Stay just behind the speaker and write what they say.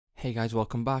Hey guys,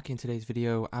 welcome back. In today's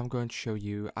video I'm going to show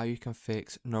you how you can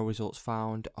fix no results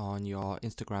found on your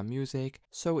Instagram music.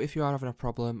 So if you are having a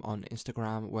problem on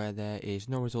Instagram where there is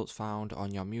no results found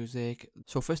on your music,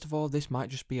 so first of all, this might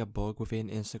just be a bug within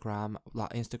Instagram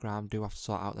that Instagram do have to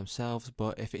sort out themselves.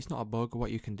 But if it's not a bug,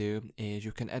 what you can do is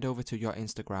you can head over to your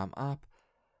Instagram app.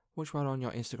 Once you are on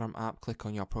your Instagram app, click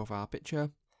on your profile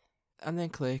picture and then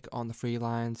click on the three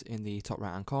lines in the top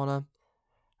right hand corner.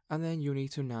 And then you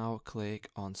need to now click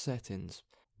on settings.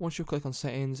 Once you click on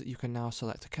settings, you can now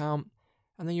select account,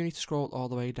 and then you need to scroll all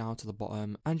the way down to the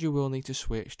bottom, and you will need to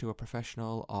switch to a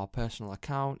professional or personal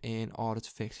account in order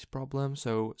to fix this problem.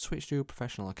 So switch to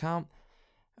professional account,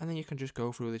 and then you can just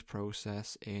go through this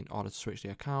process in order to switch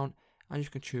the account, and you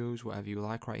can choose whatever you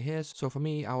like right here. So for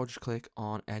me, I will just click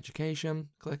on education,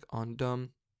 click on done.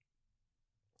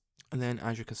 And then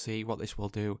as you can see, what this will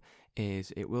do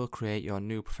is it will create your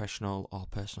new professional or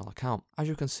personal account. As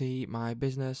you can see, my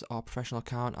business or professional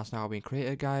account has now been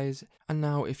created, guys. And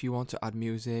now if you want to add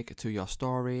music to your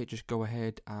story, just go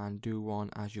ahead and do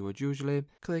one as you would usually.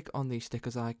 Click on the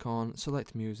stickers icon,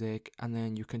 select music, and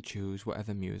then you can choose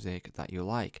whatever music that you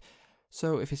like.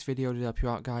 So if this video did help you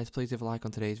out, guys, please leave a like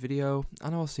on today's video,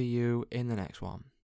 and I'll see you in the next one.